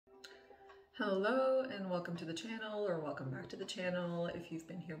Hello and welcome to the channel, or welcome back to the channel if you've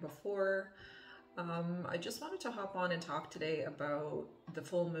been here before. I just wanted to hop on and talk today about the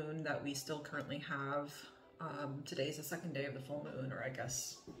full moon that we still currently have. Today is the second day of the full moon, or I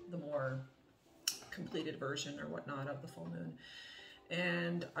guess the more completed version or whatnot of the full moon.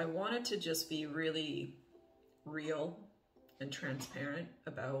 And I wanted to just be really real and transparent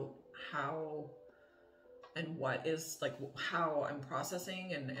about how and what is like how I'm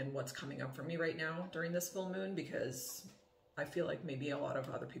processing and what's coming up for me right now during this full moon, because I feel like maybe a lot of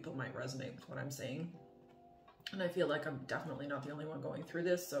other people might resonate with what I'm saying. And I feel like I'm definitely not the only one going through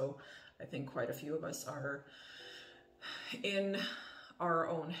this. So I think quite a few of us are in our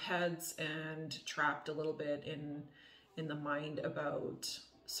own heads and trapped a little bit in the mind about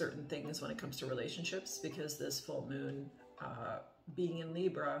certain things when it comes to relationships, because this full moon being in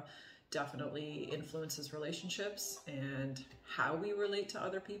Libra definitely influences relationships and how we relate to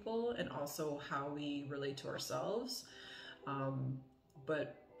other people, and also how we relate to ourselves.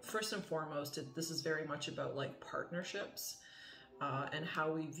 But first and foremost, this is very much about like partnerships and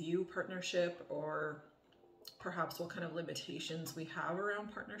how we view partnership, or perhaps what kind of limitations we have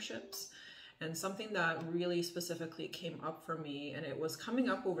around partnerships. And something that really specifically came up for me, and it was coming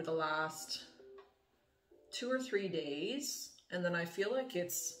up over the last 2 or 3 days, and then I feel like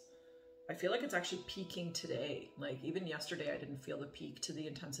it's actually peaking today. Like even yesterday, I didn't feel the peak to the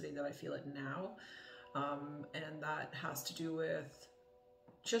intensity that I feel it now. And that has to do with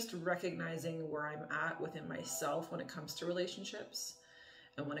just recognizing where I'm at within myself when it comes to relationships,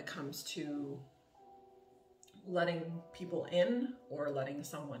 and when it comes to letting people in, or letting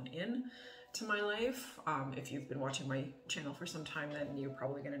someone in to my life. If you've been watching my channel for some time, then you're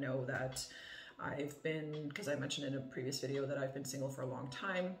probably going to know that I've been, because I mentioned in a previous video that I've been single for a long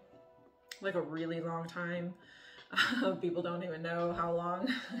time. Like a really long time. People don't even know how long.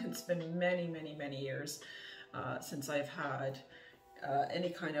 It's been many, many, many years since I've had any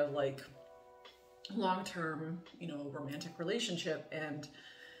kind of like long-term, romantic relationship. And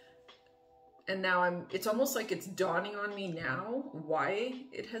now it's almost like it's dawning on me now why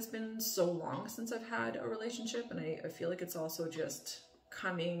it has been so long since I've had a relationship. And I feel like it's also just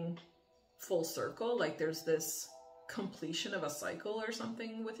coming full circle. Like there's this completion of a cycle or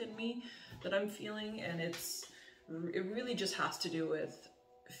something within me that I'm feeling, and it really just has to do with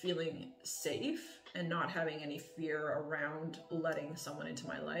feeling safe and not having any fear around letting someone into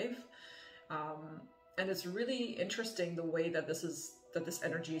my life. And it's really interesting the way that this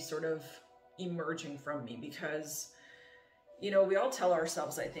energy is sort of emerging from me, because we all tell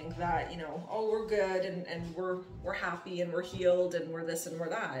ourselves, I think, that oh, we're good and we're happy and we're healed and we're this and we're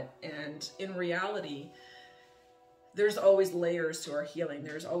that. And in reality, there's always layers to our healing.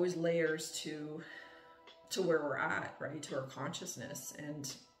 There's always layers to where we're at, right? To our consciousness.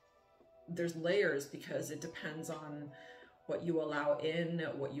 And there's layers because it depends on what you allow in,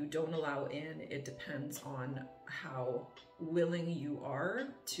 what you don't allow in. It depends on how willing you are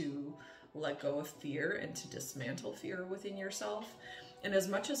to let go of fear and to dismantle fear within yourself. And as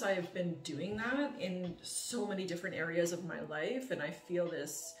much as I have been doing that in so many different areas of my life, and I feel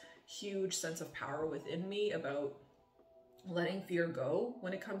this huge sense of power within me about letting fear go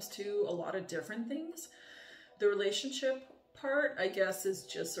when it comes to a lot of different things. The relationship part, I guess, is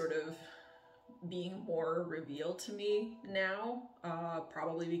just sort of being more revealed to me now,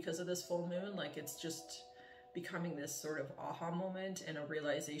 probably because of this full moon. Like it's just becoming this sort of aha moment and a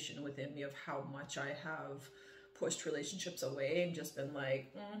realization within me of how much I have pushed relationships away and just been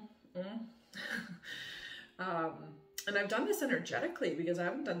like, and I've done this energetically because I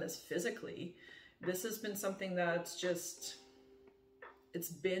haven't done this physically. This has been something that's just, it's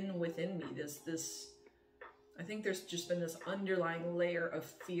been within me. I think there's just been this underlying layer of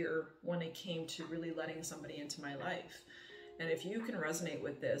fear when it came to really letting somebody into my life. And if you can resonate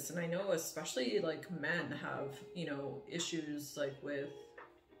with this, and I know especially like men have, issues like with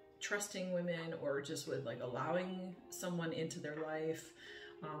trusting women, or just with like allowing someone into their life,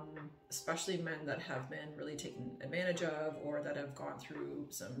 especially men that have been really taken advantage of, or that have gone through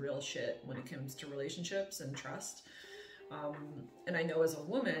some real shit when it comes to relationships and trust. And I know as a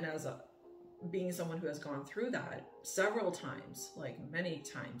woman, being someone who has gone through that several times, like many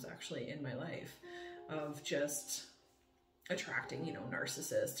times actually in my life, of just attracting,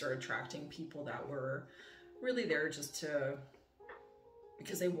 narcissists, or attracting people that were really there just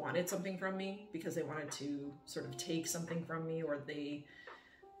because they wanted something from me, because they wanted to sort of take something from me, or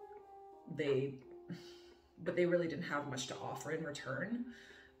but they really didn't have much to offer in return.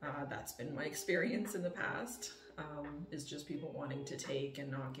 That's been my experience in the past, is just people wanting to take and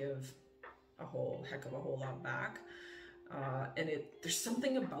not give a whole heck of a whole lot back. And there's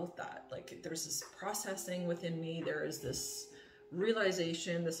something about that. Like there's this processing within me. There is this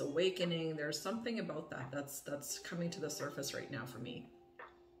realization, this awakening. There's something about that that's coming to the surface right now for me.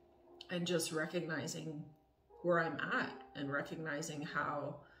 And just recognizing where I'm at and recognizing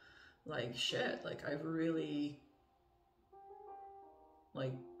how, like, shit, like I've really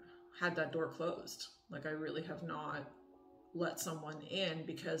like had that door closed. Like I really have not let someone in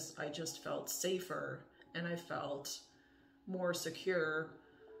because I just felt safer and I felt more secure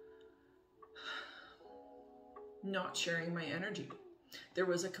not sharing my energy. There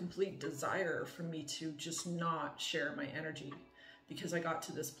was a complete desire for me to just not share my energy because I got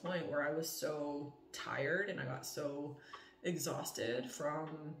to this point where I was so tired and I got so exhausted from,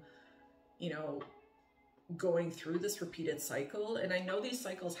 you know, going through this repeated cycle. And I know these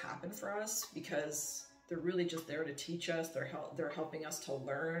cycles happen for us because they're really just there to teach us. They're helping us to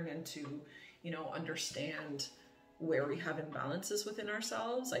learn and to, you know, understand where we have imbalances within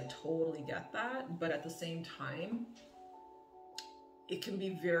ourselves. I totally get that. But at the same time, it can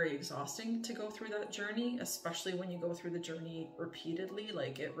be very exhausting to go through that journey, especially when you go through the journey repeatedly,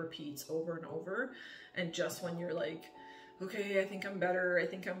 like it repeats over and over. And just when you're like, okay, I think I'm better, I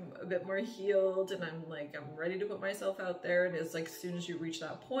think I'm a bit more healed, and I'm ready to put myself out there. And it's like, as soon as you reach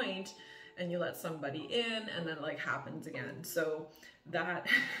that point and you let somebody in, and then like happens again. So that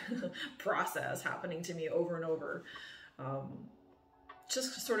process happening to me over and over,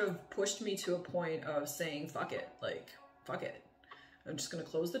 just sort of pushed me to a point of saying, fuck it, like, fuck it. I'm just going to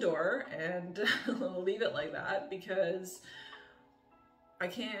close the door and leave it like that, because I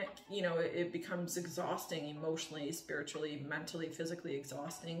can't, you know, it becomes exhausting emotionally, spiritually, mentally, physically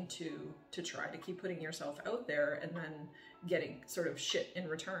exhausting to try to keep putting yourself out there and then getting sort of shit in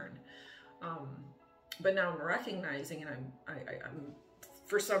return. But now I'm recognizing, and I'm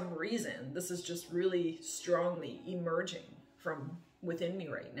for some reason, this is just really strongly emerging from within me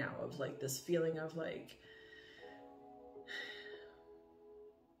right now, of like this feeling of like,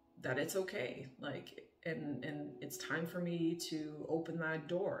 that it's okay, like, and it's time for me to open that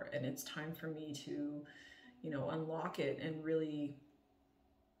door, and it's time for me to, you know, unlock it and really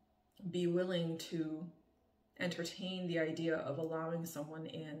be willing to entertain the idea of allowing someone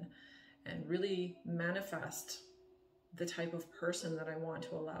in and really manifest the type of person that I want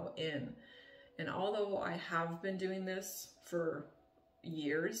to allow in. And although I have been doing this for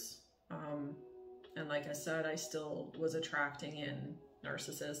years, and like I said, I still was attracting in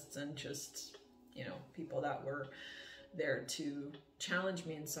narcissists and just, you know, people that were there to challenge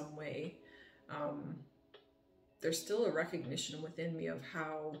me in some way, there's still a recognition within me of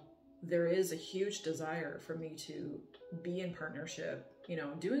how there is a huge desire for me to be in partnership. You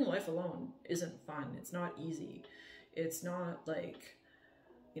know, doing life alone isn't fun. It's not easy. It's not like,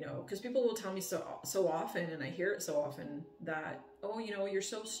 you know, because people will tell me so often, and I hear it so often, that, oh, you know, you're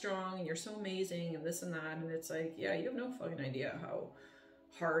so strong and you're so amazing and this and that. And it's like, yeah, you have no fucking idea how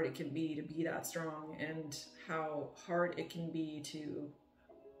hard it can be to be that strong, and how hard it can be to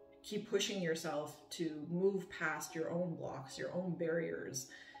keep pushing yourself to move past your own blocks, your own barriers.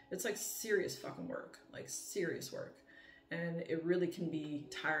 It's like serious fucking work, like serious work. And it really can be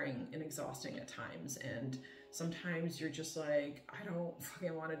tiring and exhausting at times. And sometimes you're just like, I don't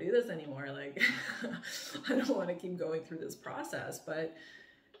fucking want to do this anymore. Like, I don't want to keep going through this process, but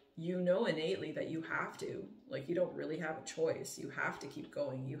you know innately that you have to. Like, you don't really have a choice. You have to keep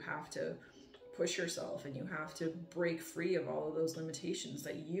going. You have to push yourself, and you have to break free of all of those limitations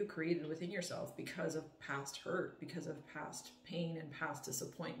that you created within yourself because of past hurt, because of past pain and past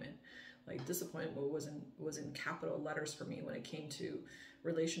disappointment. Like, disappointment was in capital letters for me when it came to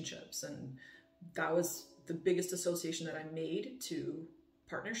relationships. And that was the biggest association that I made to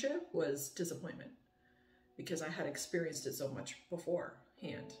partnership, was disappointment, because I had experienced it so much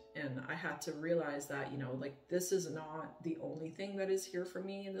beforehand. And I had to realize that, you know, like, this is not the only thing that is here for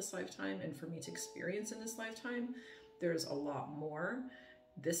me in this lifetime and for me to experience in this lifetime. There's a lot more.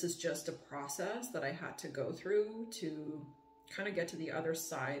 This is just a process that I had to go through to kind of get to the other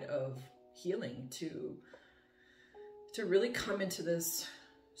side of healing, to really come into this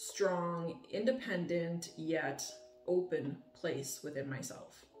strong, independent, yet open place within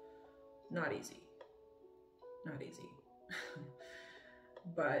myself. Not easy. Not easy.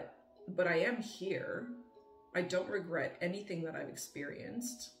 But I am here. I don't regret anything that I've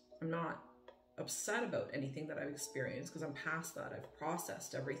experienced. I'm not upset about anything that I've experienced, because I'm past that. I've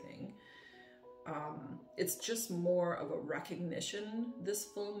processed everything. It's just more of a recognition this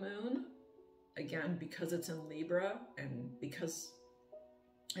full moon, again, because it's in Libra and because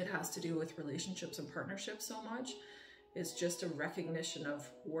it has to do with relationships and partnerships so much. It's just a recognition of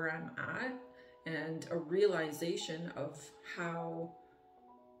where I'm at and a realization of how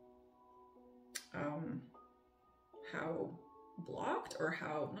blocked, or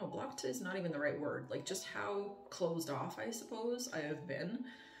how, no, blocked is not even the right word, like just how closed off, I suppose, I have been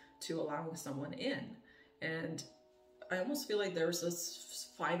to allowing someone in. And I almost feel like there's this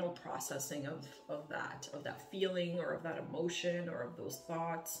final processing of that feeling, or of that emotion, or of those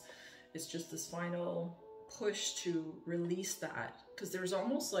thoughts. It's just this final push to release that, because there's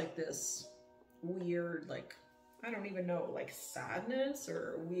almost like this weird, like, I don't even know, like sadness,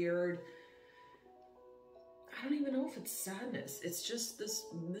 or weird, I don't even know if it's sadness. It's just this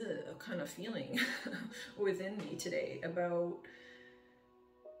kind of feeling within me today about,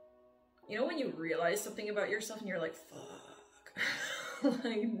 you know, when you realize something about yourself and you're like, fuck,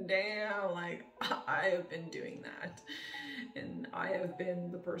 like, damn, like, I have been doing that. And I have been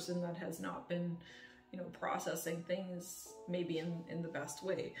the person that has not been, you know, processing things maybe in the best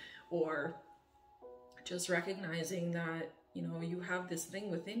way, or just recognizing that, you know, you have this thing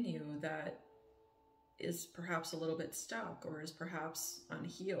within you that is perhaps a little bit stuck, or is perhaps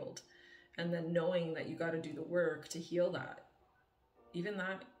unhealed, and then knowing that you got to do the work to heal that. Even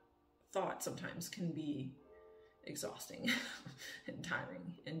that thought sometimes can be exhausting and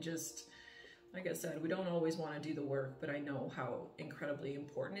tiring, and just, like I said, we don't always want to do the work, but I know how incredibly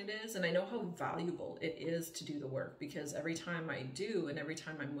important it is, and I know how valuable it is to do the work, because every time I do, and every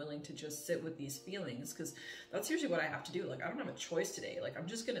time I'm willing to just sit with these feelings, because that's usually what I have to do. Like, I don't have a choice today. Like, I'm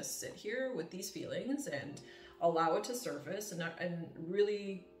just gonna sit here with these feelings and allow it to surface, and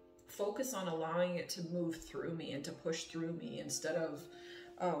really focus on allowing it to move through me and to push through me, instead of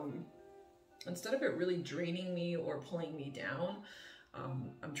it really draining me or pulling me down.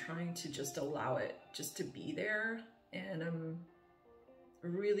 I'm trying to just allow it just to be there, and I'm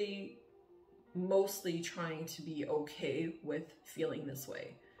really mostly trying to be okay with feeling this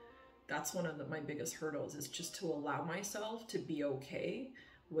way. That's one of my biggest hurdles, is just to allow myself to be okay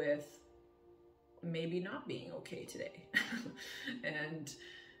with maybe not being okay today. And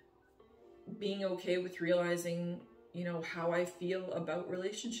being okay with realizing, you know, how I feel about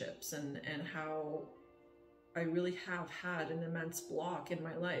relationships, and how I really have had an immense block in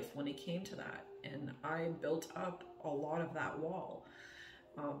my life when it came to that. And I built up a lot of that wall.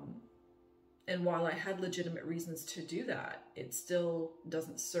 And while I had legitimate reasons to do that, it still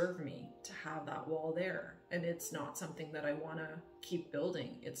doesn't serve me to have that wall there. And it's not something that I want to keep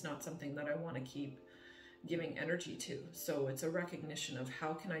building. It's not something that I want to keep giving energy to. So it's a recognition of,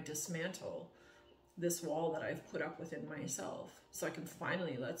 how can I dismantle this wall that I've put up within myself, so I can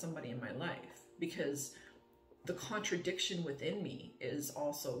finally let somebody in my life? Because the contradiction within me is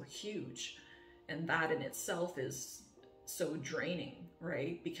also huge, and that in itself is so draining,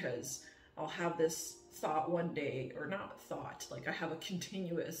 right? Because I'll have this thought one day, or not thought, like I have a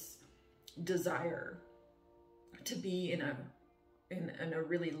continuous desire to be in a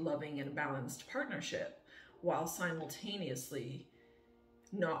really loving and balanced partnership, while simultaneously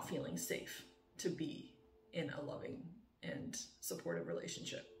not feeling safe to be in a loving and supportive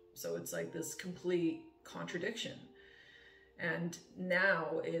relationship. So it's like this complete contradiction. And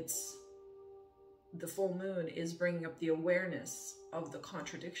now it's, the full moon is bringing up the awareness of the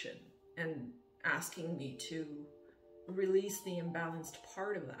contradiction and asking me to release the imbalanced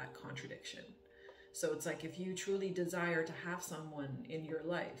part of that contradiction. So it's like, if you truly desire to have someone in your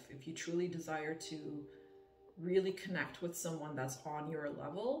life, if you truly desire to really connect with someone that's on your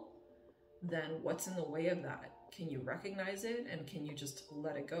level, then what's in the way of that? Can you recognize it, and can you just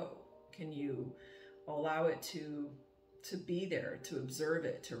let it go? Can you allow it to be there, to observe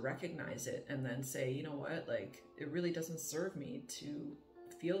it, to recognize it, and then say, you know what, like, it really doesn't serve me to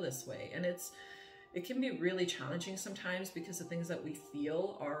feel this way. And it can be really challenging sometimes, because the things that we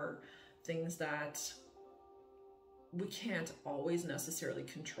feel are things that we can't always necessarily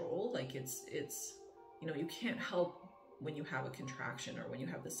control. Like, it's you know, you can't help when you have a contraction, or when you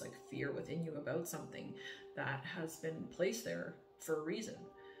have this like fear within you about something that has been placed there for a reason.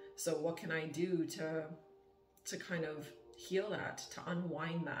 So what can I do to kind of heal that, to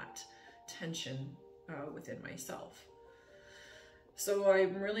unwind that tension within myself? So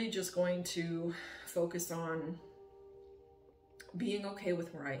I'm really just going to focus on being okay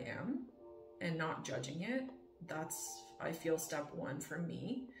with where I am and not judging it. That's, I feel, step one for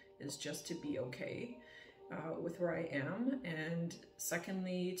me, is just to be okay with where I am. And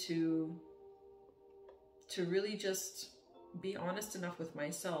secondly, to really just be honest enough with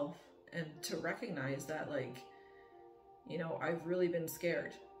myself, and to recognize that, like, you know, I've really been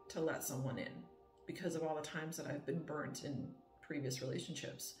scared to let someone in because of all the times that I've been burnt in previous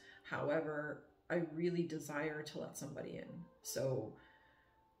relationships. However, I really desire to let somebody in. So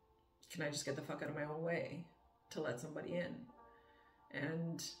can I just get the fuck out of my own way to let somebody in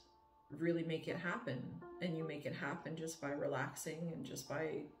and really make it happen? And you make it happen just by relaxing and just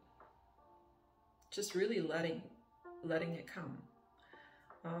by just really letting it come.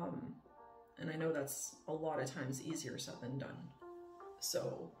 And I know that's a lot of times easier said than done.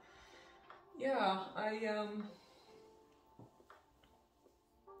 So yeah,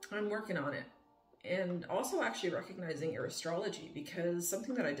 I'm working on it. And also actually recognizing your astrology, because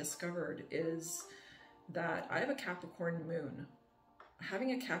something that I discovered is that I have a Capricorn moon.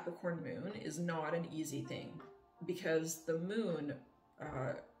 Having a Capricorn moon is not an easy thing, because the moon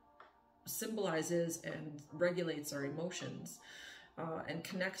symbolizes and regulates our emotions and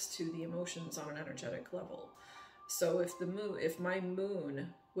connects to the emotions on an energetic level. So if my moon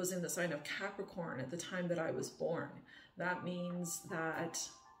was in the sign of Capricorn at the time that I was born, that means that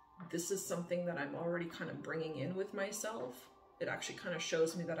this is something that I'm already kind of bringing in with myself. It actually kind of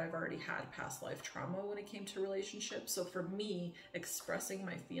shows me that I've already had past life trauma when it came to relationships. So for me, expressing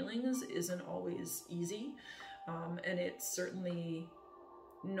my feelings isn't always easy. And it's certainly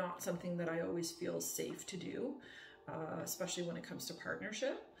not something that I always feel safe to do, especially when it comes to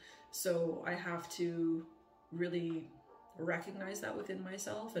partnership. So I have to really recognize that within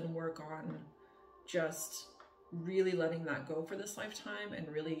myself and work on just really letting that go for this lifetime and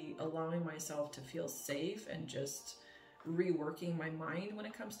really allowing myself to feel safe and just reworking my mind when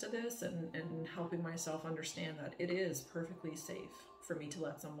it comes to this and helping myself understand that it is perfectly safe for me to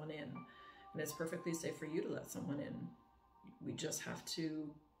let someone in, and it's perfectly safe for you to let someone in. We just have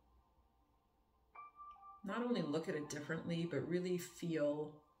to not only look at it differently, but really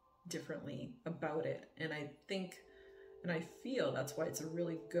feel differently about it. And I think and I feel that's why it's a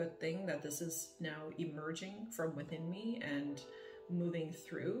really good thing that this is now emerging from within me and moving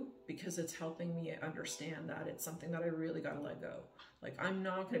through, because it's helping me understand that it's something that I really got to let go. Like, I'm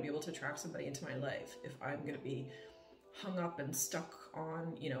not going to be able to attract somebody into my life if I'm going to be hung up and stuck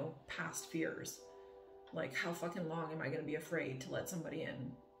on, you know, past fears. Like, how fucking long am I going to be afraid to let somebody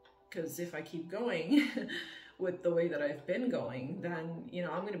in? Because if I keep going with the way that I've been going, then, you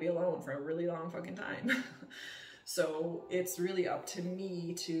know, I'm going to be alone for a really long fucking time. So it's really up to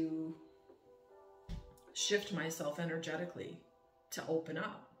me to shift myself energetically to open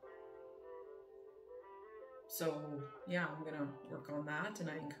up. So yeah, I'm gonna work on that, and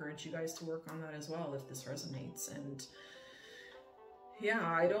I encourage you guys to work on that as well if this resonates. And yeah,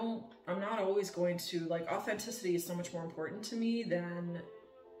 I'm not always going to, like, authenticity is so much more important to me than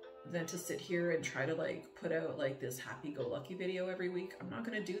to sit here and try to, like, put out like this happy-go-lucky video every week. I'm not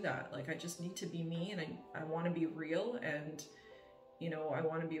gonna do that. Like, I just need to be me, and I want to be real. And, you know, I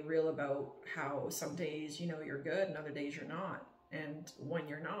want to be real about how some days, you know, you're good and other days you're not. And when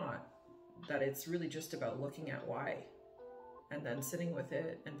you're not, that it's really just about looking at why, and then sitting with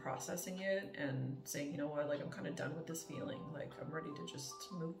it and processing it and saying, you know what, like, I'm kind of done with this feeling. Like, I'm ready to just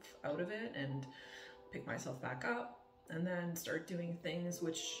move out of it and pick myself back up, and then start doing things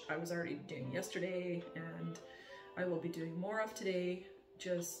which I was already doing yesterday and I will be doing more of today.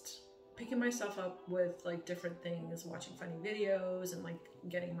 Just picking myself up with, like, different things, watching funny videos, and, like,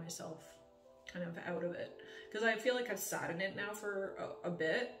 getting myself kind of out of it. Because I feel like I've sat in it now for a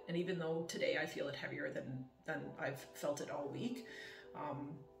bit, and even though today I feel it heavier than I've felt it all week,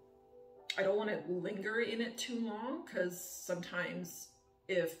 I don't want to linger in it too long, because sometimes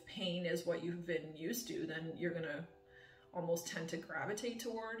if pain is what you've been used to, then you're gonna almost tend to gravitate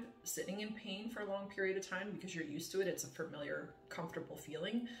toward sitting in pain for a long period of time because you're used to it. It's a familiar, comfortable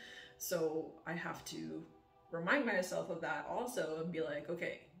feeling. So I have to remind myself of that also and be like,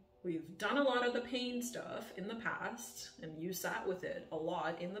 okay, we've done a lot of the pain stuff in the past, and you sat with it a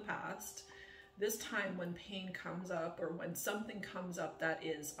lot in the past. This time when pain comes up, or when something comes up that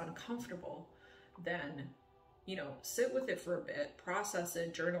is uncomfortable, then, you know, sit with it for a bit, process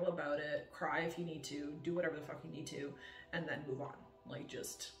it, journal about it, cry if you need to, do whatever the fuck you need to, and then move on. Like,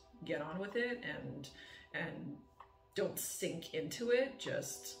 just get on with it, and don't sink into it.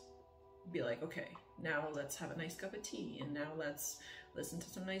 Just be like, okay, now let's have a nice cup of tea, and now let's listen to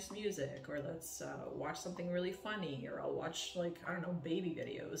some nice music, or let's watch something really funny, or I'll watch, like, I don't know, baby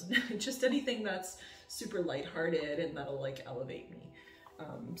videos, just anything that's super lighthearted and that'll, like, elevate me.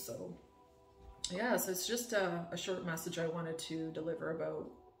 So yeah, so it's just a short message I wanted to deliver about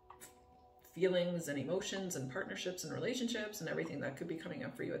feelings and emotions and partnerships and relationships and everything that could be coming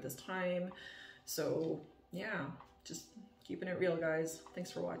up for you at this time. So yeah, just keeping it real, guys.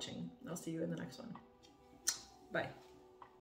 Thanks for watching. I'll see you in the next one. Bye.